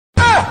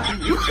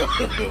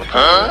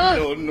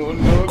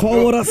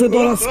খবর আছে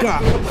তোর আজকা?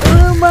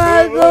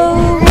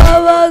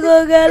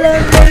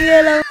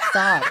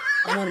 স্যার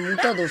আমার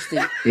মুটা দোস্তি।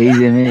 এই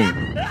যে মেয়ে,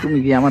 তুমি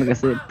কি আমার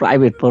কাছে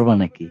প্রাইভেট পড়বা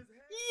নাকি?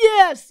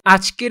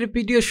 আজকের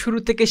ভিডিও শুরু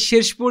থেকে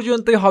শেষ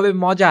পর্যন্তই হবে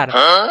মজার।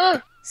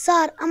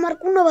 স্যার আমার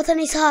কোনো ব্যথা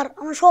নেই স্যার,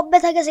 আমার সব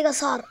ব্যথা গেছে গা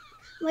স্যার,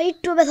 আমার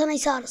একটু ব্যথা নেই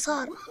স্যার।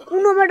 স্যার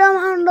কোনো ম্যাডাম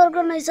আনার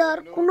দরকার নাই স্যার,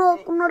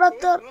 কোনো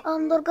ডাক্তার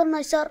আনার দরকার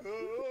নাই স্যার।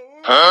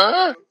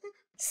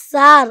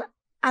 স্যার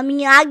আমি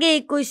আগেই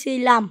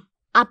কইছিলাম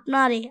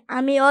আপনারে,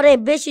 আমি ওরে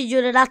বেশি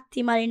জোরে রাখতে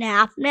মারি না,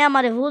 আপনি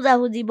আমারে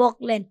হুদাহুদি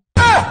বকলেন।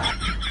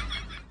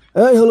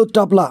 এই হলুদ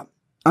টাপলা,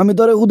 আমি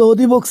তোরে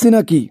হুদাহুদি বকছি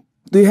নাকি?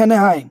 তুই হেনে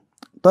হাই,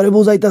 তোরে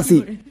বুঝাইতাছি।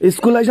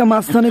 স্কুল আইসা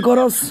মাস্তানি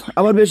করস,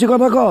 আবার বেশি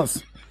কথা কস।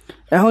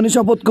 এখনই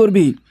শপথ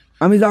করবি,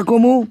 আমি যা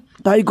কমু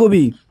তাই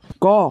কবি।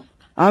 ক।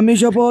 আমি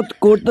শপথ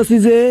করতেছি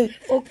যে।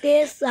 ওকে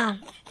স্যার,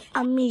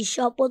 আমি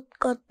শপথ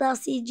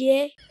করতেছি যে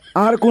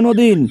আর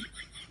কোনোদিন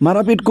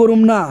মারাপিট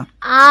করুম না।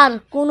 আর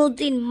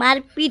কোনোদিন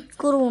মারপিট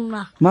করুন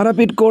না।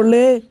 মারাপিট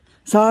করলে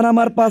স্যার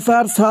আমার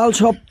পাছার ছাল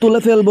সব তুলে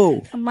ফেলবো।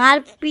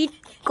 মারপিট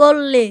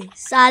করলে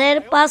স্যারের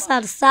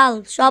পাছার ছাল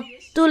সব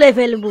তুলে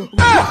ফেলবো।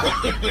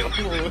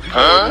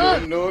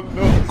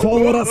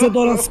 খবর আছে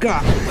তোর আজকা?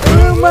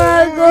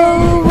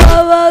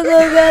 বাবা গো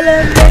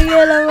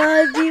গেলাম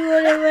আর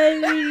জীবনে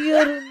মারপিট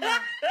করুন না।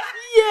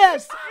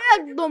 ইয়েস,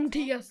 একদম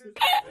ঠিক আছে।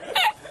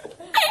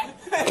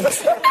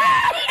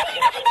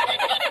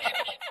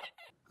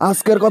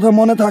 আজকের কথা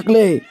মনে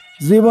থাকলে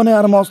জীবনে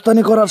আর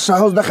মস্তানি করার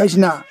সাহস দেখাইস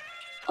না।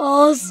 ও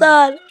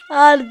স্যার,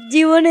 আর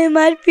জীবনে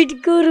মারপিট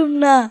করুম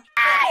না।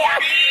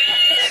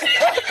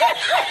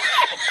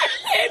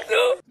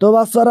 তো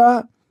বাচ্চারা,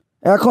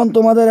 এখন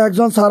তোমাদের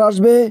একজন স্যার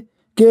আসবে,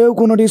 কেউ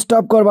কোনো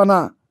ডিস্টার্ব করবা না।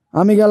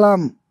 আমি গেলাম।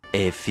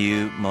 A few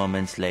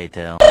moments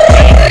later.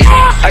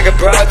 I got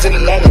broads in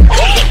Atlanta,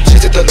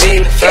 just at the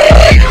lean,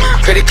 family,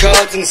 credit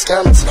cards and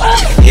scams,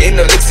 hitting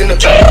the licks in the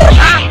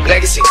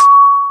legacy.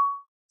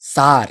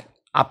 Sir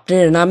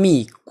আপনার নামই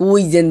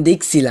কই যেন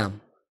দেখছিলাম,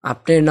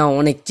 আপনার নাম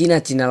অনেক চিনা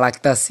চিনা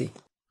লাগতাছে।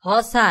 হ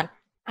স্যার,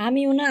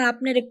 আমিও না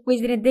আপনার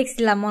কুইজনে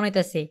দেখছিলাম মনে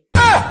হইতাছে।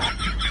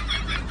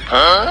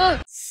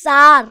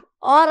 স্যার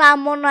ওরা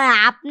মনে হয়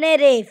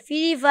আপনারে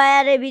ফ্রি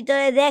ফায়ারের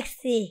ভিতরে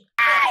দেখছি।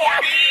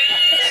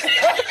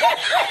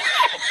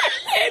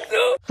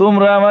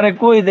 তোমরা আমারে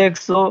কই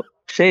দেখছো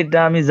সেইটা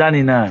আমি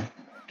জানি না,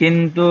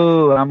 কিন্তু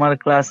আমার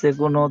ক্লাসে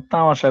কোনো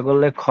তামাশা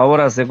করলে খবর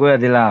আছে কইয়া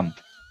দিলাম।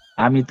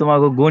 আমি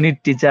তোমাকে গণিত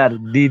টিচার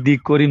দিদি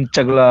করিম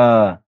চাগলা।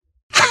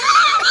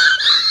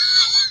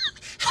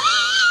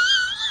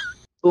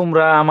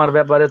 তোমরা আমার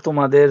ব্যাপারে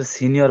তোমাদের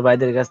সিনিয়র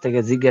ভাইদের কাছ থেকে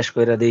জিজ্ঞেস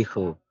করে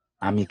দেখো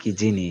আমি কি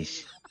জিনিস।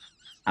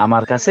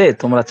 আমার কাছে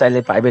তোমরা চাইলে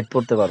প্রাইভেট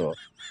পড়তে পারো,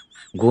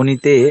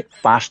 গণিতে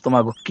পাস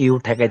তোমাকে কেউ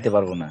ঠেকাইতে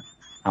পারবো না।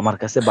 আমার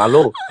কাছে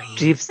ভালো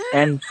টিপস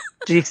এন্ড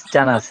ট্রিক্স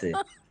জানা আছে,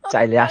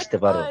 চাইলে আসতে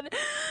পারো।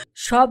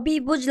 সবই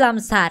বুঝলাম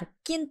স্যার,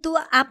 কিন্তু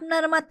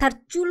আপনার মাথার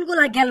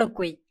চুলগুলা গেল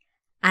কই?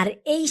 আর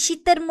এই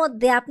শীতের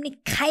মধ্যে আপনি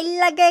খাইল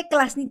লাগায়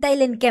ক্লাস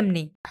নিতাইলেন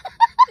কেমনে?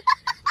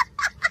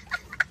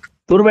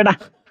 তোর বেটা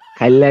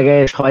খাইল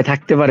লাগায় সবাই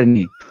থাকতে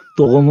পারেনি,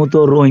 তোর মতো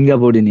রোহিঙ্গা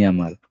পড়িনি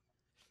আমার।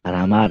 আর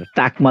আমার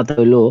টাক মাথা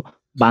হইলো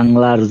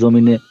বাংলার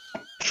জমিনে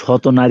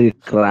শত নারীর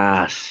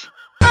crush.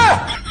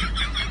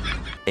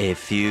 A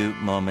few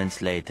moments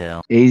later.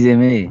 এই যে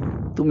মেয়ে,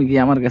 তুমি কি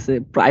আমার কাছে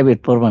প্রাইভেট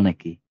পড়বা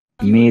নাকি?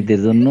 মেয়েদের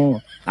জন্য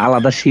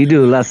আলাদা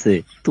শিডিউল আছে,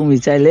 তুমি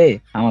চাইলে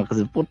আমার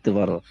কাছে পড়তে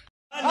পারো।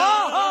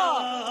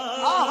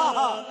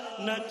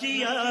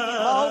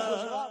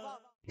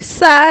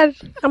 স্যার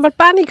আমার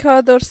পানি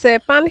খাওয়া ধরছে,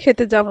 পানি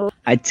খেতে যাবো।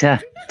 আচ্ছা,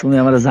 তুমি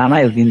আমার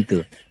জানাইও কিন্তু।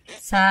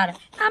 স্যার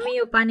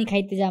আমিও পানি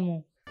খাইতে যাবো।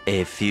 A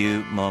few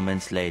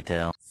moments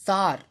later.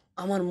 Sir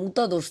আমার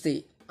মুটা দোস্তি,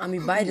 আমি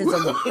বাইরে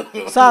যাব।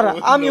 স্যার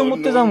আমিও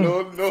মুততে যাবো।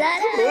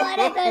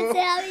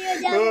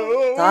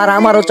 স্যার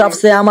আমারও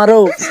চাপছে,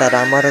 আমারও। স্যার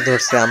আমারও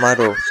ধরছে,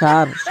 আমারও।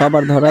 স্যার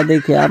সবার ধরা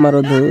দেখে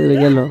আমারও ধরে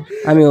গেল,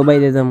 আমিও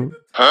বাইরে যাবো।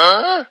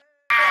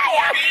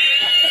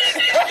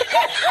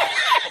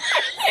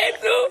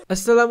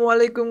 আসসালামু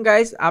আলাইকুম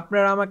গাইস,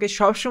 আপনারা আমাকে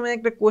সবসময়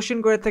একটা কোশ্চেন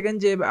করে থাকেন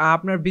যে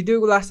আপনার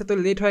ভিডিওগুলো আসতে তো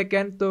লেট হয়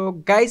কেন। তো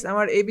গাইস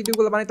আমার এই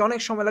ভিডিওগুলো বানাতে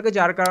অনেক সময় লাগে,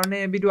 যার কারণে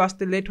ভিডিও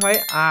আসতে লেট হয়।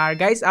 আর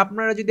গাইস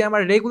আপনারা যদি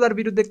আমার রেগুলার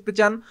ভিডিও দেখতে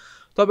চান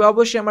তবে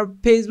অবশ্যই আমার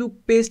ফেসবুক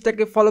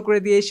পেজটাকে ফলো করে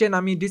দিয়েছেন,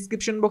 আমি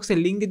ডিসক্রিপশন বক্সে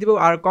লিঙ্ক দিয়ে দিব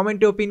আর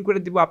কমেন্টেও পিন করে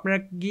দিব। আপনারা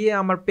গিয়ে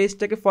আমার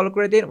পেজটাকে ফলো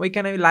করে দিন,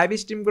 ওইখানে আমি লাইভ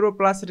স্ট্রিম করবো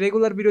প্লাস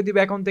রেগুলার ভিডিও দিব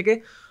এখন থেকে।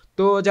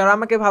 তো যারা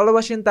আমাকে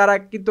ভালোবাসেন তারা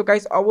কিন্তু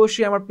গাইস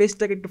অবশ্যই আমার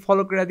পেজটাকে একটু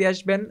ফলো করে দিয়ে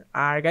আসবেন।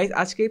 আর গাইস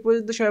আজকে এই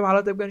পর্যন্ত, সবাই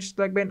ভালো থাকবেন, সুস্থ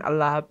থাকবেন,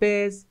 আল্লাহ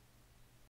হাফেজ।